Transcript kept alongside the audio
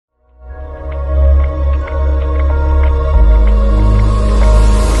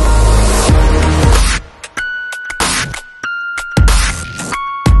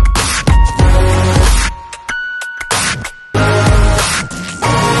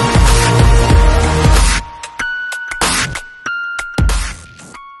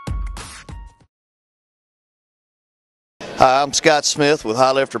Hi, I'm Scott Smith with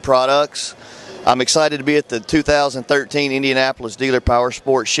Highlifter Products. I'm excited to be at the 2013 Indianapolis Dealer Power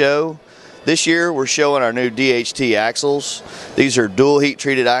Sports Show. This year we're showing our new DHT axles. These are dual heat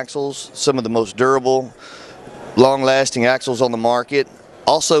treated axles, some of the most durable, long-lasting axles on the market.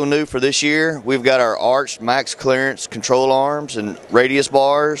 Also new for this year, we've got our arched max clearance control arms and radius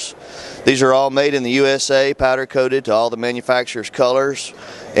bars. These are all made in the USA, powder coated to all the manufacturer's colors.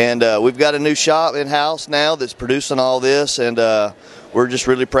 And we've got a new shop in-house now that's producing all this, and we're just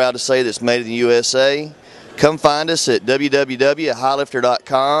really proud to say that it's made in the USA. Come find us at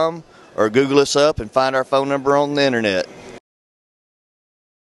www.highlifter.com or Google us up and find our phone number on the internet.